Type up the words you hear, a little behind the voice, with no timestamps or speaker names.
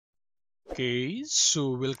Okay,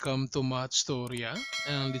 so welcome to Mathstoria,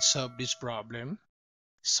 and let's have this problem.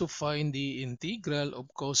 So find the integral of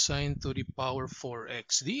cosine to the power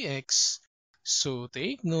 4x dx. So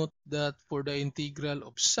take note that for the integral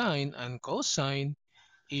of sine and cosine,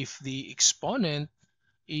 if the exponent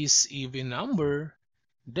is even number,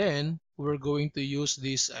 then we're going to use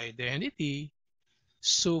this identity.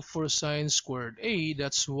 So for sine squared a,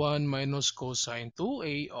 that's 1 minus cosine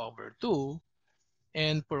 2a over 2.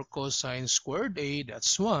 And for cosine squared a,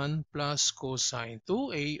 that's 1 plus cosine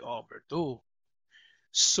 2a over 2.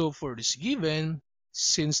 So for this given,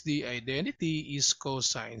 since the identity is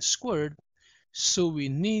cosine squared, so we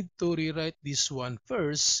need to rewrite this one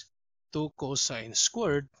first to cosine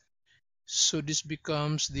squared. So this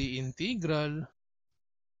becomes the integral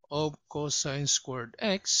of cosine squared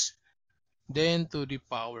x, then to the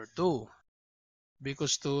power 2.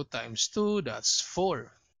 Because 2 times 2, that's 4.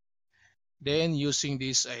 Then using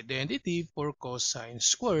this identity for cosine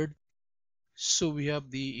squared, so we have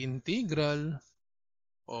the integral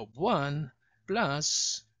of 1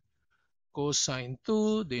 plus cosine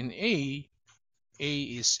 2, then a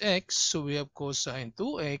is x, so we have cosine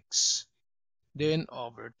 2x, then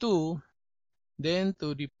over 2, then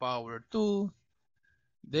to the power 2,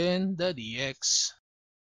 then the dx.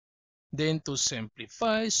 Then to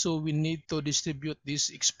simplify, so we need to distribute this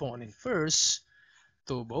exponent first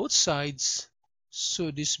to both sides. So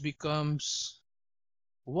this becomes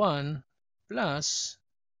 1 plus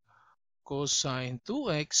cosine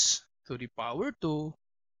 2x to the power 2,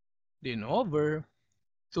 then over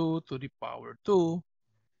 2 to the power 2,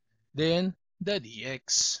 then the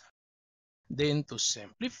dx. Then to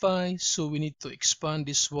simplify, so we need to expand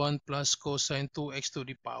this 1 plus cosine 2x to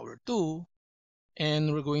the power 2,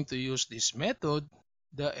 and we're going to use this method,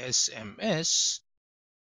 the SMS.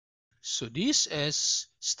 So this S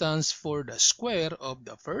stands for the square of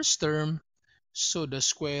the first term, so the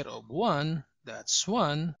square of 1, that's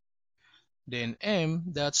 1, then M,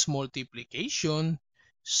 that's multiplication,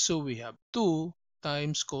 so we have 2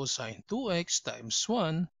 times cosine 2x times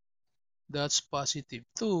 1, that's positive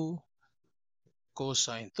 2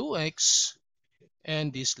 cosine 2x,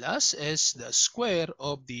 and this last is the square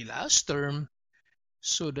of the last term,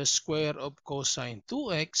 so the square of cosine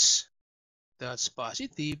 2x, that's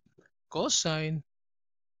positive cosine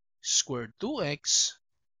squared 2x,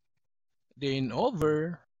 then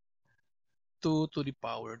over 2 to the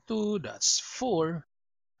power 2, that's 4,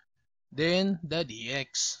 then the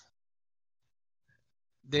dx.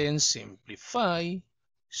 Then simplify,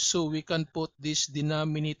 so we can put this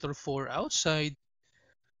denominator 4 outside,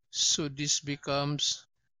 so this becomes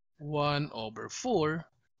 1 over 4,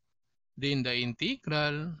 then the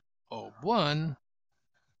integral of 1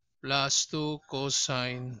 plus 2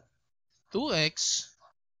 cosine 2x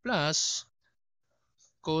plus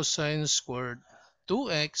cosine squared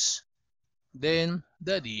 2x, then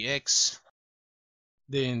the dx.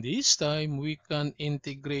 Then this time we can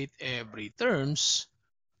integrate every terms,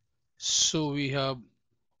 so we have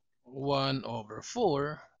 1 over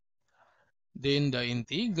 4, then the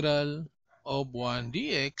integral of 1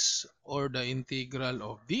 dx or the integral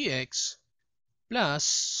of dx plus,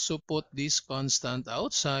 so put this constant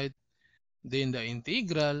outside, then the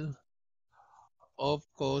integral of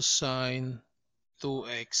cosine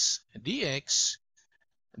 2x dx,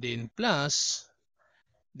 then plus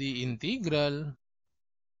the integral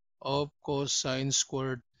of cosine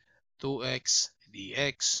squared 2x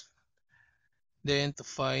dx. Then to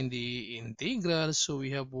find the integral, so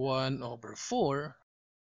we have 1 over 4.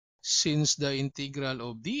 Since the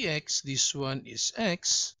integral of dx, this one is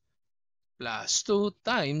x, plus 2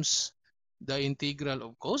 times the integral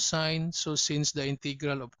of cosine. So since the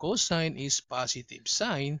integral of cosine is positive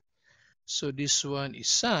sign, so this one is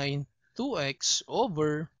sine 2x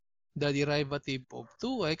over the derivative of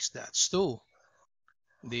 2x, that's 2.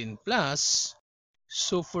 Then plus,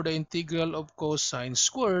 so for the integral of cosine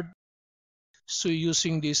squared, so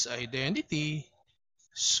using this identity,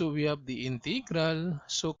 so we have the integral,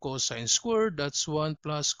 so cosine squared, that's 1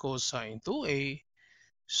 plus cosine 2a.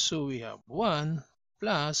 So we have 1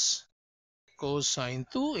 plus cosine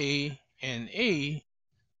 2a, and a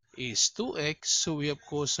is 2x, so we have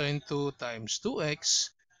cosine 2 times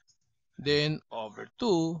 2x, then over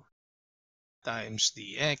 2 times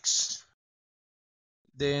dx.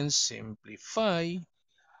 Then simplify,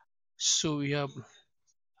 so we have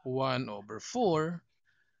 1 over 4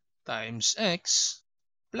 times x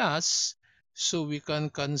plus, so we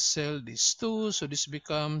can cancel this 2, so this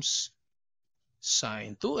becomes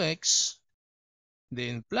sine 2x,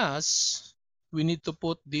 then plus, we need to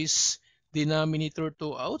put this denominator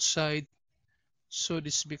 2 outside, so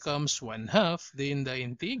this becomes 1/2, then the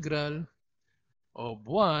integral of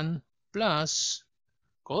 1 plus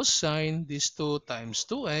cosine this 2 times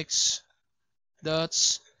 2x,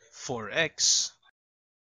 that's 4x.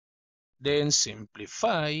 Then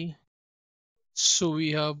simplify. So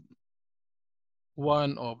we have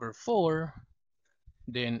 1 over 4,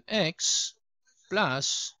 then x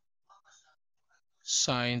plus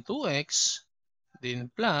sine 2x,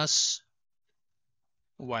 then plus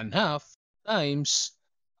 1 half times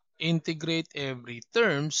integrate every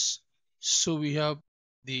terms. So we have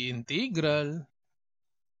the integral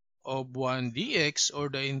of 1 dx or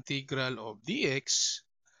the integral of dx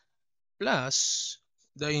plus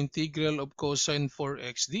the integral of cosine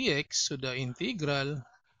 4x dx. So the integral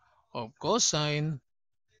of cosine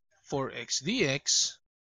 4x dx.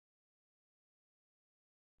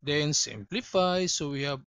 Then simplify. So we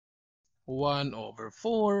have 1 over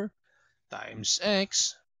 4 times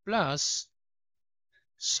x plus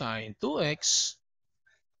sine 2x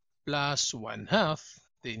plus 1 half,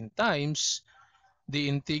 then times the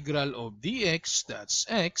integral of dx, that's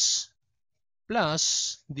x,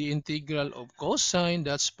 plus the integral of cosine,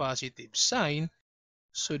 that's positive sine.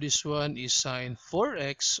 So this one is sine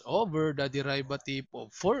 4x over the derivative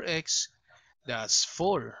of 4x, that's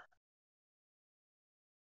 4.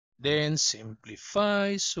 Then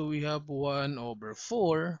simplify. So we have 1 over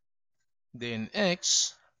 4, then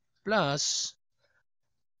x plus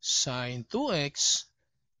sine 2x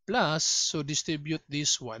plus, so distribute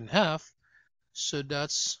this 1 half. So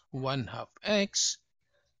that's 1 half x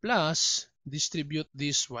plus distribute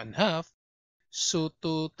this 1 half. So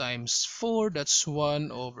 2 times 4, that's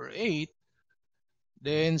 1 over 8.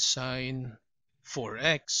 Then sine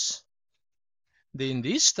 4x. Then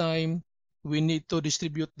this time, we need to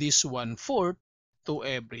distribute this 1/4 to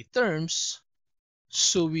every terms.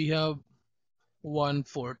 So we have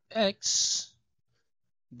 1/4 x,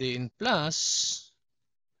 then plus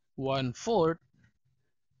 1/4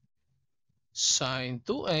 sine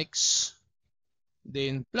 2x,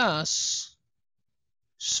 then plus,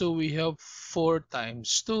 so we have 4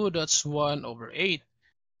 times 2, that's 1 over 8.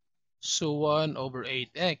 So 1 over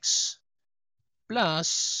 8x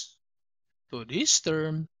plus to this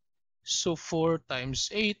term, so 4 times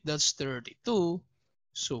 8, that's 32.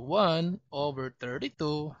 So 1 over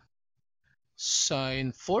 32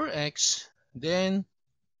 sine 4x, then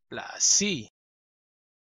plus c.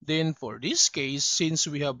 Then for this case, since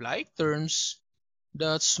we have like terms,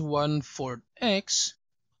 that's 1/4 x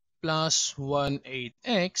plus 1/8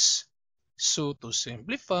 x. So to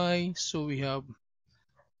simplify, so we have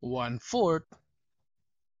 1/4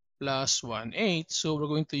 plus 1/8. So we're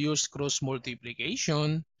going to use cross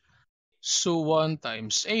multiplication. So 1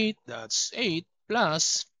 times 8, that's 8,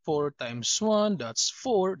 plus 4 times 1, that's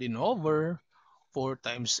 4, then over 4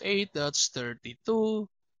 times 8, that's 32.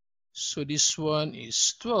 So this one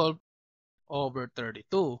is 12 over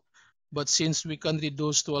 32. But since we can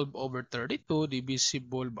reduce 12 over 32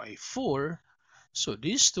 divisible by 4, so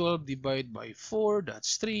this 12 divided by 4,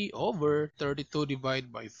 that's 3, over 32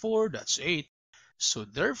 divided by 4, that's 8. So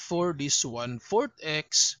therefore, this 1/4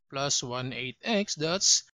 x plus 1/8 x,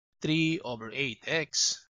 that's 3 over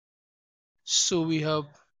 8x. So we have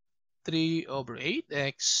 3 over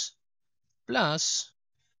 8x plus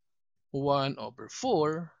 1 over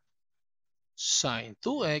 4 sine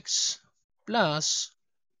 2x plus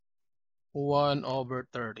 1 over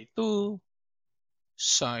 32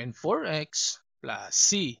 sine 4x plus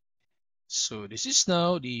c. So this is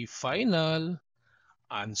now the final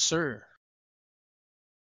answer.